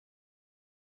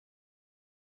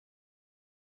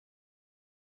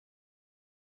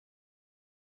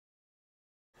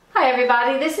Hi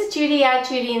everybody, this is Judy at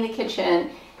Judy in the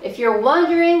Kitchen. If you're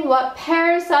wondering what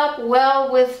pairs up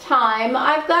well with thyme,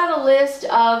 I've got a list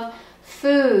of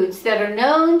foods that are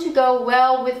known to go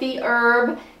well with the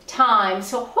herb thyme.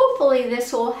 So hopefully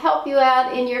this will help you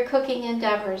out in your cooking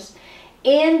endeavors.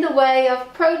 In the way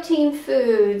of protein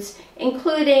foods,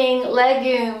 including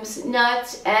legumes,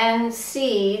 nuts, and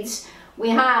seeds, we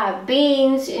have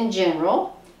beans in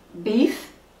general,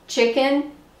 beef,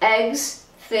 chicken, eggs,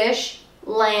 fish,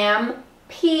 lamb,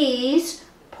 peas,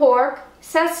 pork,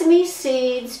 sesame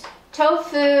seeds,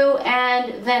 tofu,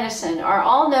 and venison are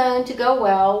all known to go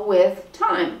well with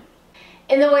thyme.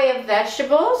 In the way of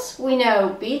vegetables, we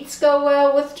know beets go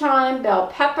well with thyme, bell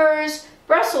peppers,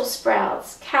 Brussels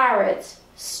sprouts, carrots,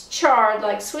 chard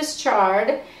like Swiss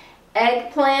chard,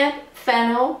 eggplant,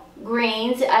 fennel,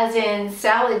 greens as in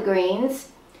salad greens,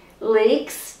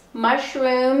 leeks,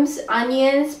 mushrooms,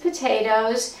 onions,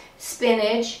 potatoes,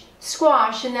 spinach,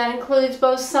 squash, and that includes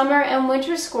both summer and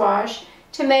winter squash,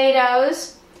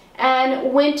 tomatoes,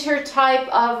 and winter type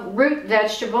of root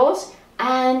vegetables,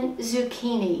 and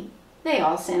zucchini. They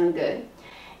all sound good.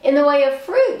 In the way of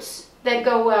fruits that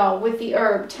go well with the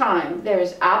herb thyme,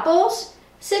 there's apples,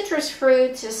 citrus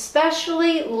fruits,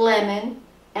 especially lemon,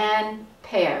 and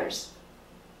pears.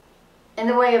 In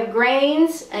the way of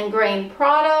grains and grain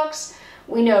products,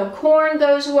 we know corn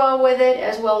goes well with it,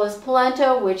 as well as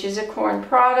polenta, which is a corn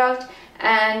product,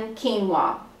 and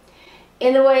quinoa.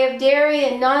 In the way of dairy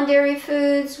and non-dairy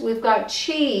foods, we've got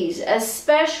cheese,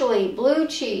 especially blue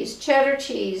cheese, cheddar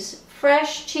cheese,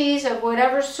 fresh cheese of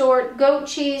whatever sort, goat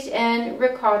cheese, and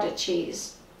ricotta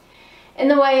cheese. In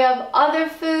the way of other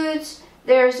foods,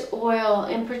 there's oil,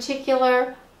 in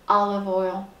particular olive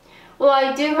oil. Well,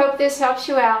 I do hope this helps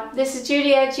you out. This is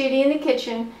Judy at Judy in the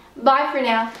Kitchen. Bye for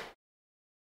now.